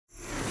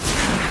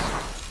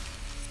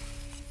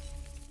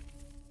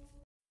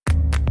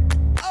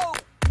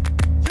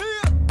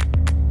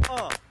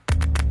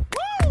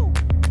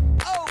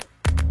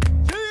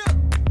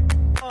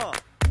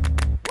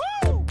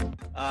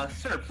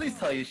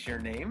tell us your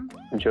name.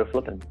 Joe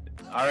Flippin.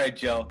 All right,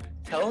 Joe.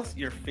 Tell us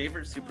your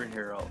favorite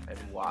superhero and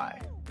why.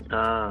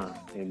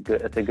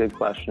 That's a good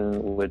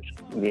question, which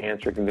the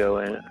answer can go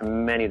in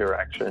many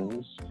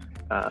directions.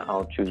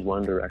 I'll choose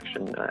one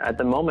direction. At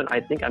the moment, I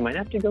think I might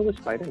have to go with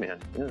Spider-Man.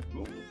 Yeah.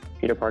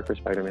 Peter Parker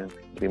Spider-Man,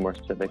 to be more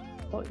specific.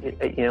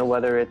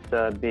 Whether it's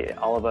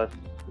all of us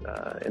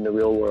in the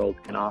real world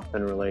can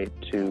often relate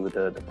to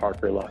the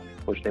Parker look,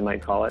 which they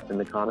might call it in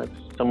the comics.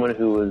 Someone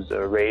who was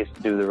raised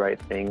to do the right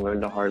thing,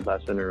 learned a hard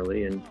lesson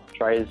early, and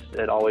tries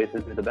at always to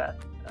do the best.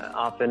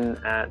 Often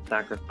at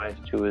sacrifice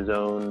to his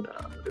own,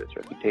 whether it's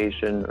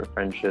reputation or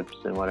friendships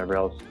and whatever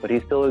else. But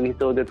he's still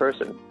a good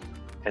person,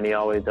 and he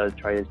always does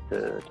try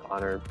to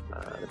honor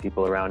the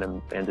people around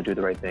him and to do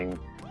the right thing.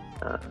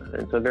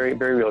 And so very,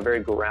 very real, very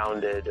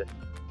grounded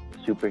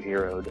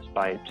superhero,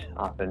 despite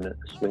often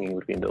swinging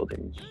between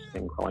buildings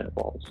and crawling up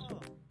walls.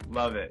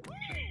 Love it.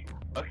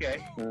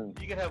 Okay,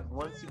 if you could have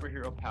one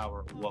superhero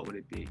power, what would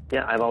it be?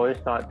 Yeah, I've always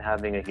thought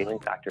having a healing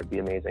factor would be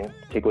amazing.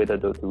 Take away the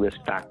risk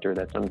factor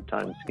that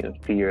sometimes,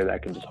 fear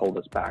that can just hold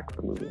us back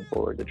from moving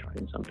forward to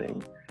trying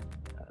something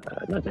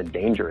not that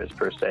dangerous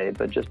per se,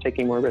 but just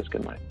taking more risk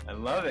in life. I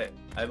love it.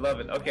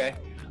 Okay,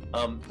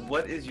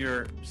 what is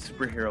your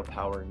superhero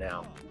power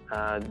now?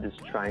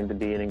 Just trying to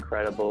be an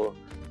incredible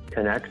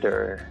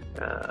connector,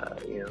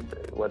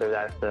 whether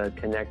that's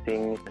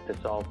connecting to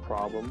solve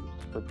problems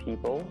for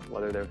people,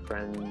 whether they're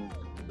friends,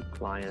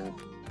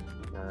 clients,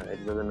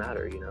 it doesn't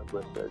matter,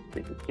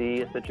 to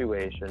see a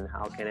situation,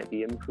 how can it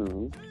be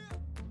improved?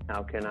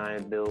 How can I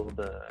build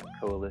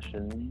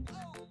coalitions,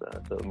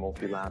 so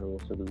multilateral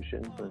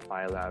solutions, and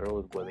bilateral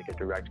is where they get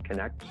direct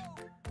connect.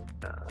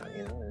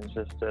 It's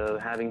just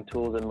having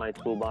tools in my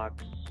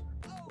toolbox,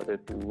 whether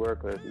through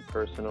work, whether through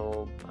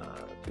personal,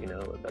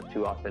 that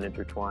too often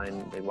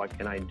intertwined. What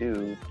can I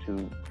do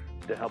to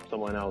help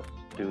someone else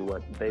do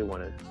what they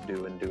want to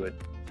do and do it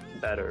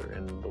better,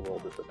 and the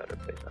world is a better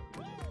place after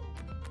this.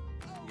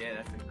 Yeah,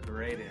 that's a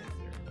great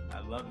answer. I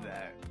love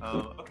that.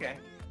 Okay,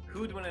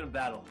 who would win in a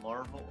battle,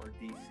 Marvel or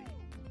DC?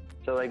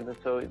 So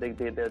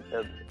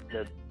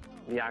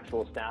the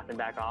actual staff and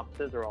back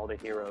offices, or all the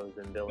heroes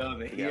and villains? No,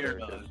 the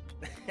heroes.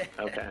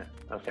 Okay.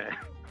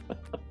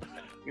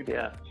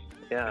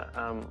 Yeah.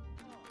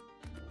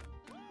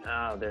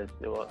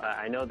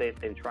 I know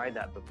they've tried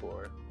that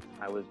before.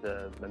 I was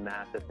a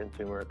massive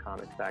consumer of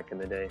comics back in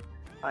the day.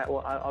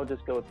 I'll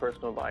just go with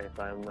personal bias.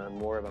 I'm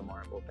more of a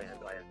Marvel fan.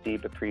 I have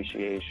deep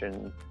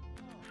appreciation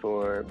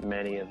for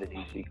many of the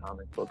DC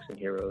comic books and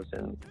heroes,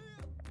 and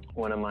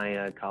one of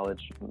my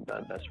college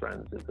best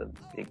friends is a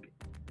big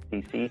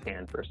DC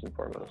fan first and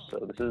foremost. So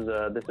this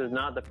is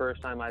not the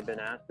first time I've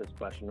been asked this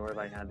question, nor have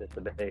I had this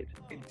debate.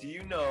 Do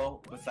you know,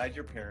 besides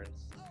your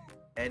parents,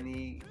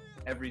 any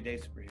everyday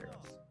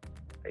superheroes?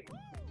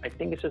 I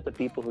think it's just the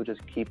people who just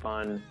keep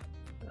on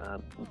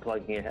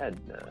plugging ahead,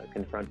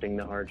 confronting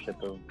the hardship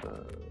of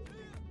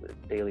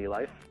daily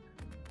life,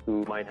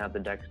 who might have the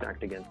deck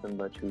stacked against them,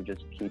 but who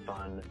just keep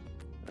on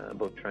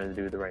both trying to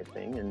do the right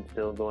thing and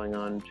still going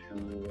on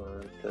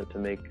to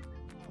make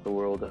the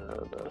world,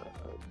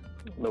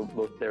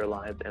 both their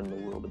lives and the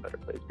world, a better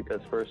place.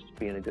 Because first,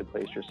 be in a good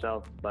place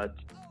yourself, but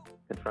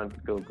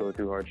go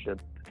through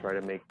hardship, try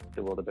to make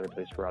the world a better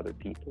place for other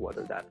people,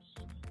 whether that's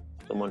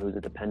someone who's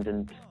a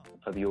dependent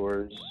of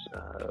yours,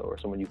 or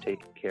someone you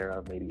take care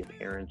of, maybe a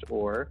parent,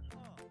 or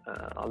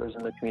others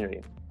in the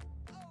community.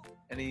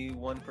 Any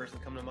one person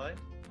come to mind?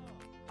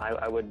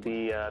 I would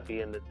be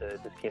in this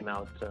came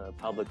out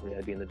publicly.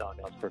 I'd be in the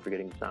doghouse for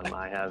forgetting some.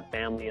 I have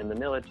family in the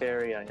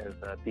military. I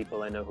have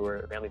people I know who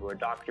are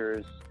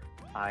doctors.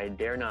 I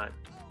dare not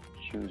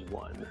choose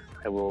one.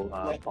 I will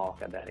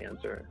balk at that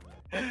answer.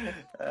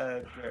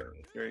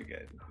 Very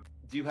good.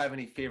 Do you have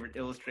any favorite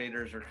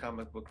illustrators or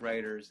comic book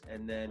writers?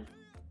 And then,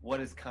 what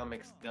has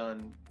comics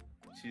done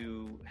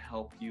to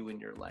help you in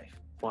your life?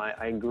 Well,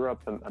 I grew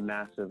up a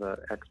massive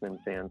X-Men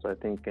fan, so I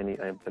think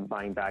I've been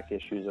buying back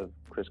issues of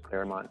Chris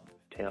Claremont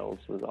Tales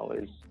was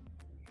always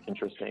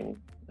interesting.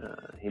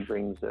 He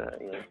brings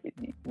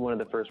one of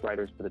the first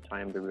writers for the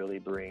time to really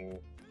bring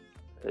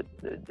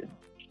the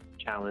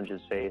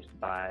challenges faced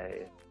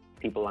by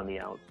people on the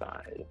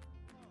outside,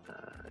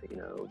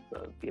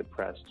 the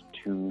oppressed,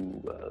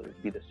 to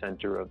be the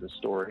center of the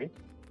story.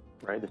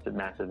 Right, this is a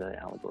massive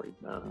allegory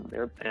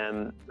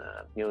in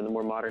the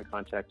more modern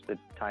context, to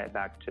tie it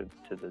back to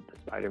the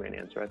Spider-Man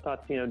answer. I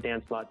thought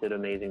Dan Slott did an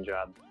amazing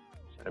job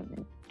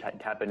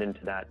tapping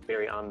into that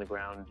very on the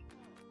ground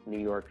New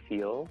York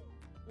feel,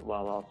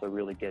 while also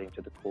really getting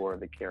to the core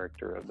of the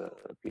character of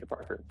Peter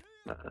Parker.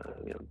 So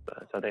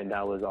I think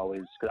that was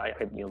always, because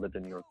I lived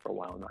in New York for a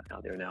while, not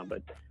out there now,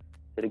 but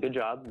did a good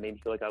job. Made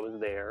me feel like I was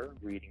there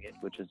reading it,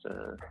 which is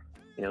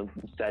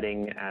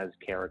setting as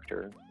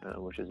character,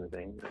 which is a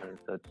thing.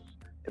 So it's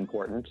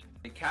important.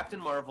 Captain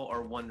Marvel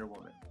or Wonder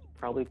Woman?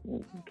 Probably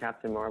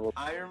Captain Marvel.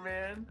 Iron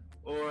Man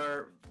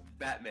or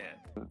Batman?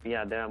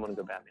 Yeah, there I'm gonna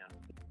go Batman.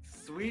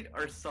 Sweet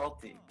or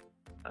salty?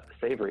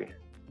 Savory.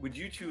 Would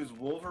you choose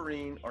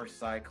Wolverine or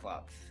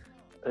Cyclops?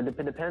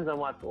 It depends on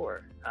what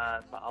for.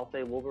 I'll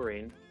say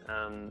Wolverine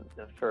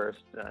first.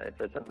 If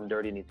there's something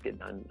dirty needs to get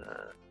done,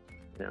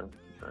 you know,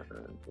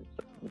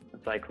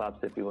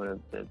 Cyclops if you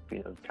want to,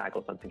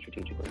 tackle something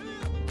strategically.